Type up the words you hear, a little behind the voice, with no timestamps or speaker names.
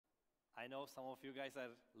I know some of you guys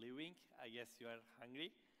are leaving. I guess you are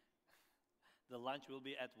hungry. The lunch will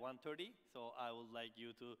be at 1:30, so I would like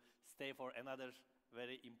you to stay for another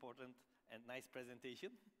very important and nice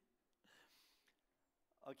presentation.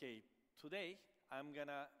 Okay, today I'm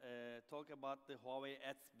gonna talk about the Huawei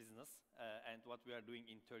Ads business and what we are doing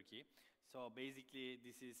in Turkey. So basically,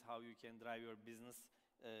 this is how you can drive your business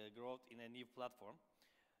growth in a new platform.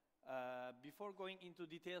 Before going into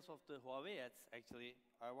details of the Huawei Ads, actually,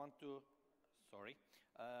 I want to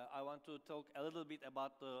talk a little bit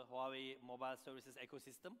about the Huawei mobile services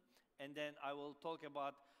ecosystem, and then I will talk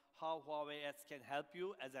about how Huawei Ads can help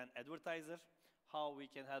you as an advertiser, how we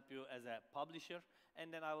can help you as a publisher,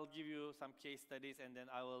 and then I will give you some case studies, and then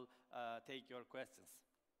I will take your questions.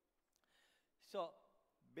 So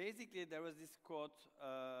basically, there was this quote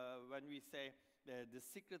when we say, the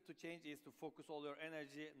secret to change is to focus all your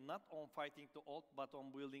energy not on fighting the old, but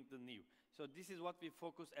on building the new. So this is what we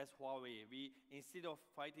focus as Huawei. We, instead of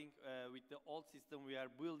fighting with the old system, we are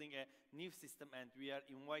building a new system, and we are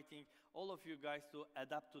inviting all of you guys to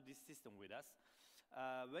adapt to this system with us.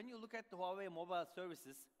 When you look at the Huawei mobile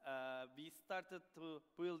services, we started to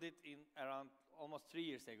build it in around almost 3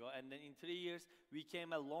 years ago, and then in 3 years, we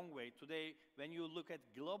came a long way. Today, when you look at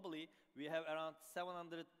globally, we have around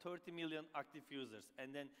 730 million active users,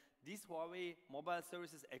 and then this Huawei mobile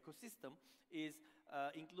services ecosystem is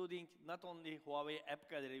including not only Huawei App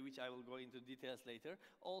Gallery, which I will go into details later,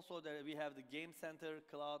 also there we have the Game Center,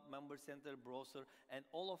 Cloud, Member Center, Browser, and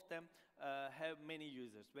all of them have many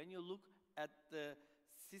users. When you look at the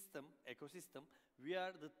ecosystem, we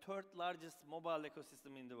are the third largest mobile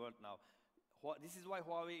ecosystem in the world now. This is why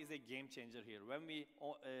Huawei is a game changer here. When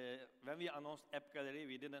we announced App Gallery,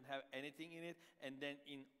 we didn't have anything in it, and then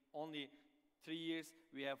in only 3 years,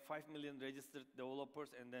 we have 5 million registered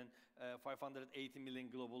developers and then 580 million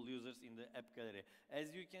global users in the App Gallery.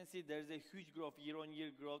 As you can see, there's a huge growth,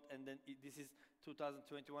 year-on-year growth, and then this is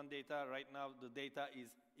 2021 data. Right now, the data is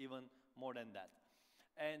even more than that.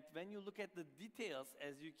 And when you look at the details,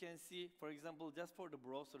 as you can see, for example, just for the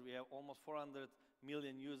browser, we have almost 400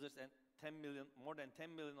 million users, and more than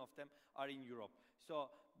 10 million of them are in Europe.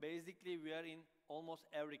 So basically, we are in almost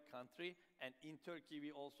every country, and in Turkey,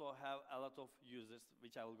 we also have a lot of users,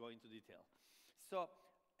 which I will go into detail. So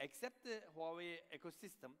except the Huawei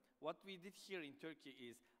ecosystem, what we did here in Turkey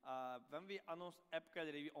is, when we announced App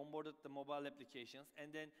Gallery, we onboarded the mobile applications,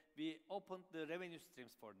 and then we opened the revenue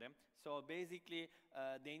streams for them. So basically,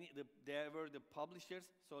 they were the publishers,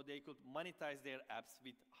 so they could monetize their apps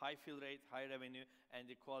with high fill rate, high revenue, and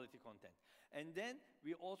the quality content. And then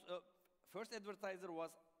we also, first advertiser was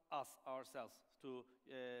us, ourselves, to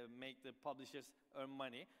make the publishers earn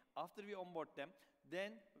money. After we onboard them,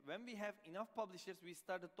 then when we have enough publishers, we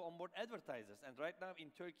started to onboard advertisers. And right now in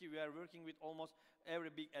Turkey, we are working with almost every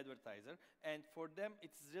big advertiser. And for them,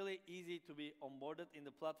 it's really easy to be onboarded in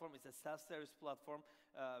the platform. It's a self-service platform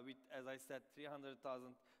with, as I said,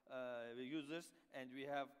 300,000 users. And we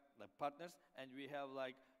have like partners, and we have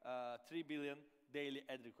like 3 billion daily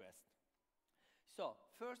ad requests. So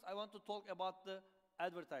first, I want to talk about the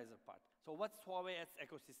advertiser part. So what's Huawei Ads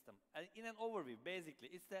Ecosystem? In an overview, basically,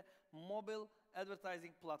 it's a mobile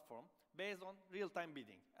advertising platform based on real-time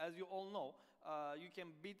bidding. As you all know, you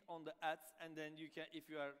can bid on the ads, and then you can, if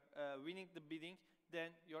you are winning the bidding, then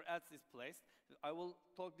your ads is placed. I will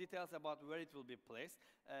talk details about where it will be placed.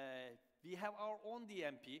 We have our own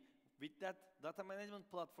DMP. With that data management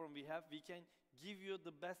platform we can give you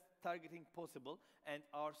the best targeting possible, and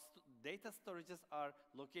our data storages are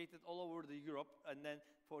located all over the Europe, and then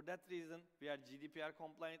for that reason, we are GDPR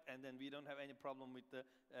compliant, and then we don't have any problem with the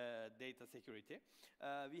data security.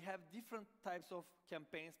 We have different types of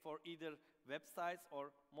campaigns for either websites or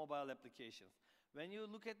mobile applications. When you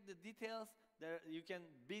look at the details, there you can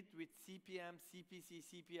bid with CPM, CPC,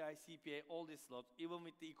 CPI, CPA, all these slots. Even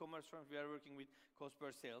with the e-commerce firms, we are working with cost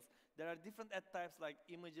per sales. There are different ad types like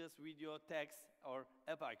images, video, text, or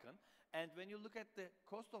app icon. And when you look at the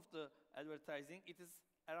cost of the advertising, it is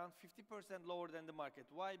around 50% lower than the market.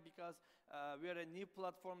 Why? Because we are a new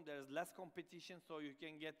platform, there's less competition, so you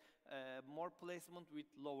can get more placement with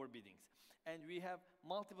lower biddings. And we have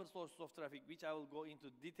multiple sources of traffic, which I will go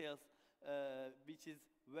into details, which is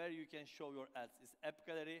where you can show your ads. It's App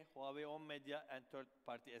Gallery, Huawei Own Media, and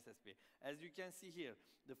third-party SSP. As you can see here,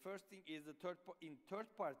 the first thing is the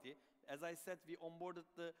third-party. As I said, we onboarded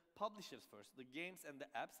the publishers first, the games and the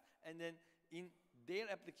apps, and then in their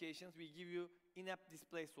applications, we give you in-app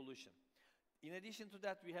display solution. In addition to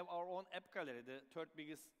that, we have our own App Gallery, the third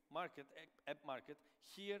biggest market, app market.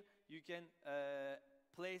 Here, you can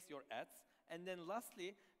place your ads. And then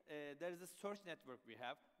lastly, there is a search network we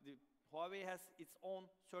have. The Huawei has its own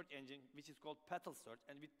search engine, which is called Petal Search.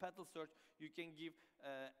 And with Petal Search, you can give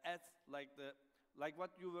ads like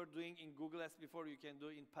what you were doing in Google Ads before, you can do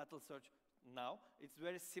in Petal Search now. It's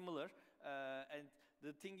very similar. And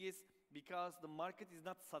the thing is, because the market is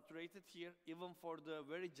not saturated here, even for the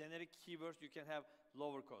very generic keywords, you can have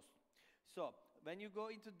lower cost. So when you go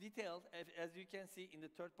into details, as you can see in the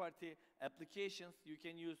third-party applications, you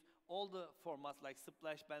can use all the formats like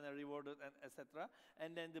splash, banner, rewarded, and etc.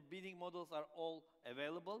 And then the bidding models are all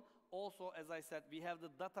available. Also, as I said, we have the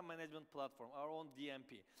data management platform, our own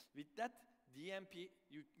DMP. With that DMP,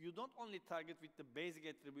 you don't only target with the basic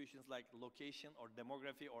attributions like location or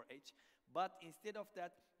demography or age, but instead of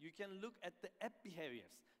that, you can look at the app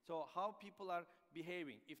behaviors. So how people are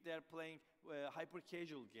behaving, if they're playing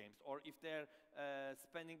hyper-casual games, or if they're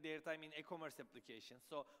spending their time in e-commerce applications.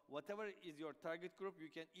 So whatever is your target group, you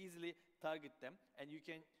can easily target them, and you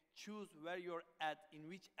can choose where your ad, in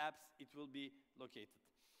which apps it will be located.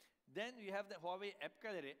 Then we have the Huawei App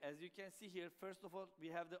Gallery. As you can see here, first of all, we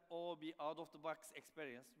have the OOB, out-of-the-box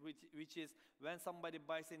experience, which is when somebody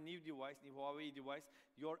buys a new device, new Huawei device,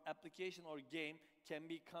 your application or game can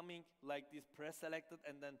be coming like this, pre-selected,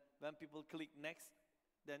 and then when people click next,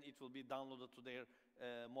 then it will be downloaded to their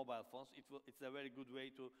mobile phones. It's a very good way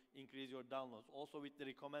to increase your downloads. Also with the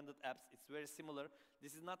recommended apps, it's very similar.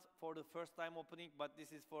 This is not for the first time opening, but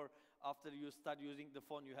this is for after you start using the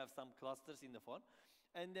phone, you have some clusters in the phone.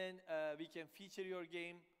 And then we can feature your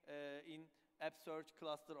game in App Search,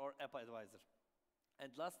 Cluster, or App Advisor.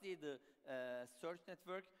 And lastly, the search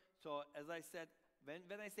network. So as I said,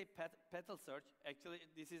 when I say Petal Search, actually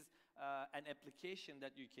this is an application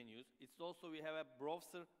that you can use. It's also, we have a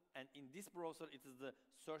browser, and in this browser, it is the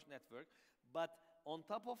search network. But on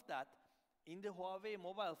top of that, in the Huawei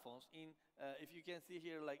mobile phones, if you can see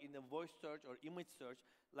here, like in the voice search or image search,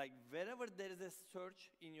 like wherever there is a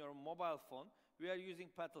search in your mobile phone, we are using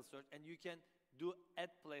Petal Search, and you can do ad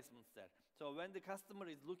placements there. So when the customer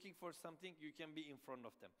is looking for something, you can be in front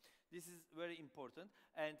of them. This is very important.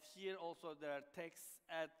 And here also there are text,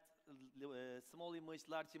 ad, small image,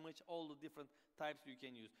 large image, all the different types you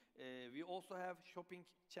can use. We also have shopping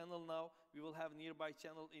channel now. We will have nearby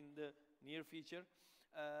channel in the near future.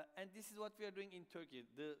 And this is what we are doing in Turkey.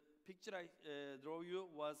 The picture I draw you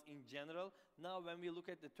was in general. Now when we look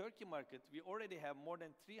at the Turkey market, we already have more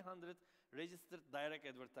than 300 registered direct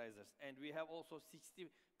advertisers, and we have also 60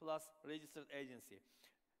 plus registered agency.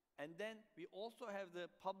 And then we also have the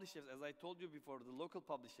publishers, as I told you before, the local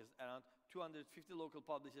publishers, around 250 local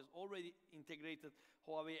publishers already integrated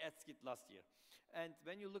Huawei Ads Kit last year. And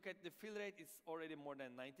when you look at the fill rate, it's already more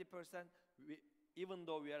than 90%. Even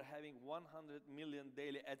though we are having 100 million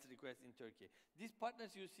daily ads requests in Turkey. These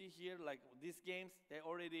partners you see here, like these games, they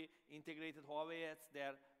already integrated Huawei ads. They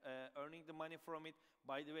are earning the money from it.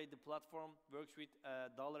 By the way, the platform works with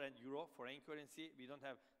dollar and euro, foreign currency. We don't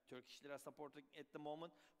have Turkish lira supporting at the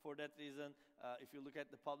moment. For that reason, if you look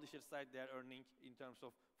at the publisher side, they are earning in terms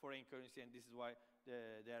of foreign currency, and this is why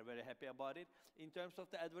they are very happy about it. In terms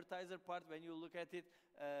of the advertiser part, when you look at it,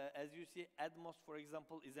 as you see, Admos, for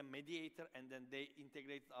example, is a mediator, and then they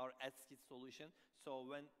integrate our Ads Kit solution. So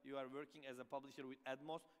when you are working as a publisher with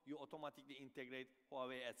Admos, you automatically integrate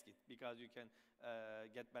Huawei Ads Kit because you can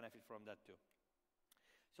get benefit from that too.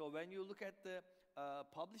 So when you look at the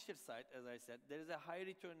publisher side, as I said, there is a high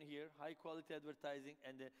return here, high quality advertising,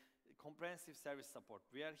 and a comprehensive service support.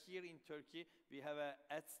 We are here in Turkey. We have an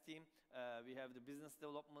ads team. We have the business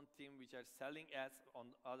development team, which are selling ads.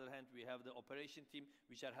 On the other hand, we have the operation team,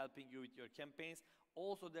 which are helping you with your campaigns.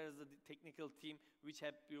 Also, there is a technical team, which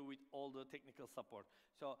help you with all the technical support.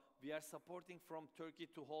 So we are supporting from Turkey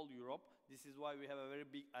to whole Europe. This is why we have a very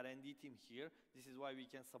big R&D team here. This is why we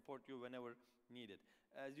can support you whenever needed.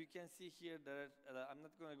 As you can see here, I'm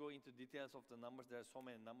not going to go into details of the numbers. There are so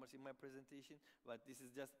many numbers in my presentation, but this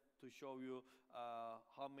is just to show you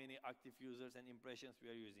how many active users and impressions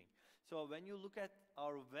we are using. So when you look at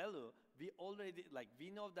our value,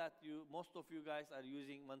 we know that most of you guys are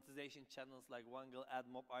using monetization channels like Wangle,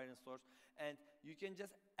 AdMob, Iron Source, and you can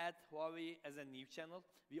just add Huawei as a new channel.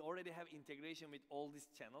 We already have integration with all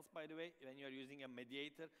these channels, by the way. When you are using a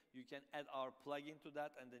mediator, you can add our plugin to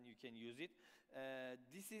that, and then you can use it.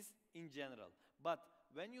 This is in general. But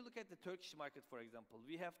when you look at the Turkish market, for example,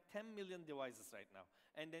 we have 10 million devices right now.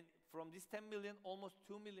 And then from these 10 million, almost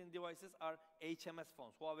 2 million devices are HMS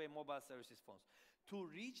phones, Huawei Mobile Services phones. To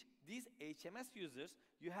reach these HMS users,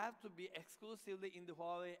 you have to be exclusively in the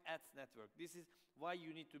Huawei Ads network. This is why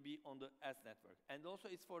you need to be on the Ads network. And also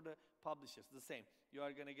it's for the publishers, the same. You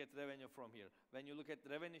are going to get revenue from here. When you look at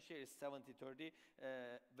the revenue share, it's 70-30.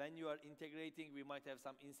 When you are integrating, we might have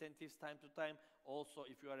some incentives time to time. Also,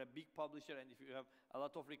 if you are a big publisher and if you have a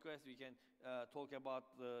lot of requests, we can talk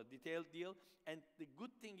about the detailed deal. And the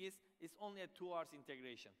good thing is, it's only a 2 hours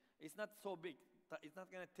integration. It's not so big. It's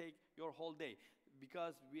not going to take your whole day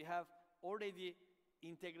because we have already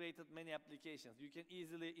integrated many applications. You can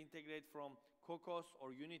easily integrate from Cocos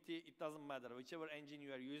or Unity. It doesn't matter. Whichever engine you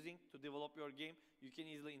are using to develop your game, you can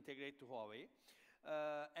easily integrate to Huawei.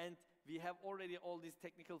 And we have already all these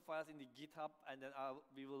technical files in the GitHub, and then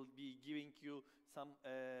we will be giving you some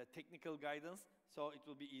technical guidance, so it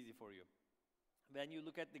will be easy for you. When you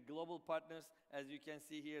look at the global partners, as you can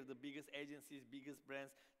see here, the biggest agencies, biggest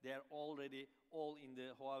brands, they are already all in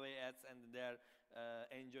the Huawei ads, and they are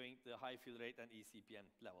enjoying the high fill rate and eCPM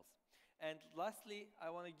levels. And lastly,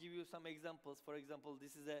 I want to give you some examples. For example,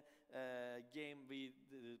 this is a game we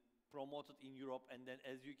promoted in Europe, and then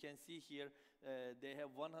as you can see here, they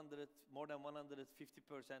have more than 150%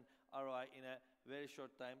 ROI in a very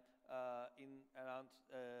short time. In around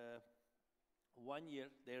 1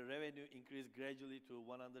 year, their revenue increased gradually to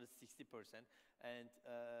 160%, and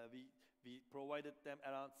we provided them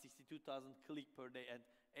around 62,000 click per day and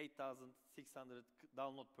 8,600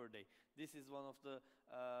 download per day. This is one of the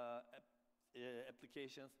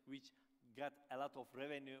applications which got a lot of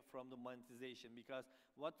revenue from the monetization, because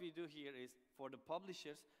what we do here is for the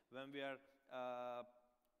publishers, when we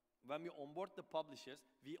onboard the publishers,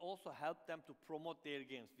 we also help them to promote their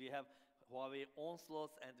games. We have Huawei own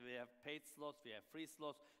slots, and we have paid slots, we have free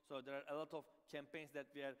slots, so there are a lot of campaigns that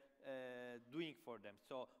we are doing for them.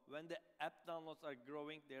 So when the app downloads are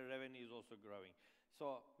growing, their revenue is also growing.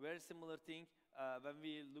 So very similar thing, when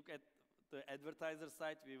we look at the advertiser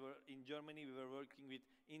side, we were in Germany, we were working with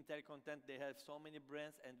Intercontent. They have so many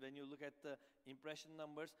brands, and when you look at the impression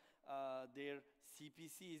numbers, their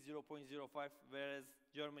CPC is 0.05, whereas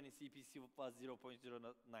Germany CPC was 0.09.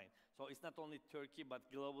 So it's not only Turkey, but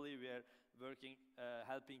globally we are working,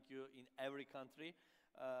 helping you in every country.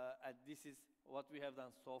 And this is what we have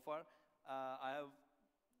done so far. I have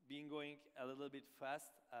been going a little bit fast,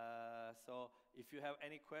 so if you have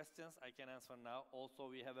any questions, I can answer now. Also,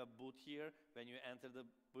 we have a booth here. When you enter the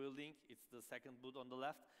building, it's the second booth on the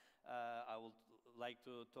left. I would like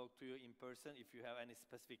to talk to you in person if you have any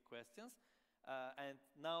specific questions. And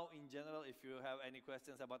now, in general, if you have any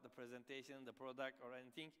questions about the presentation, the product, or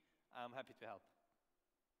anything, I'm happy to help.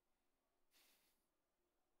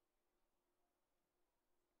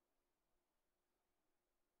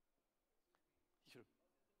 Sure.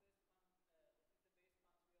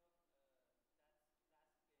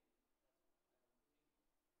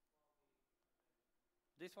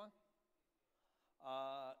 This one?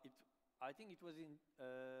 I think it was in,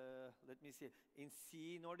 let me see, in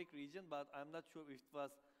CE Nordic region, but I'm not sure if it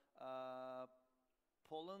was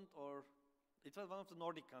Poland or, it was one of the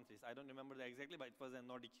Nordic countries. I don't remember that exactly, but it was a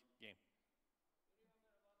Nordic game.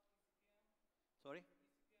 Sorry?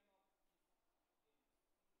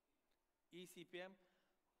 eCPM?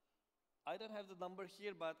 I don't have the number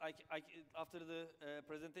here, but after the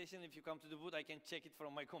presentation, if you come to the booth, I can check it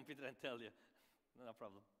from my computer and tell you. No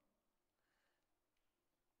problem.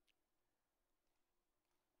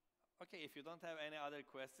 Okay, if you don't have any other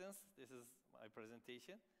questions, this is my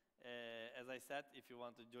presentation. As I said, if you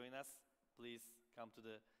want to join us, please come to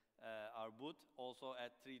our booth. Also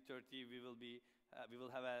at 3:30, we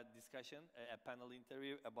will have a discussion, a panel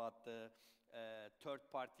interview about the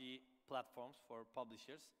third-party platforms for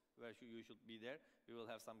publishers, where you should be there. We will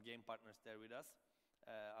have some game partners there with us.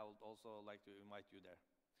 I would also like to invite you there.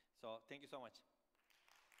 So thank you so much.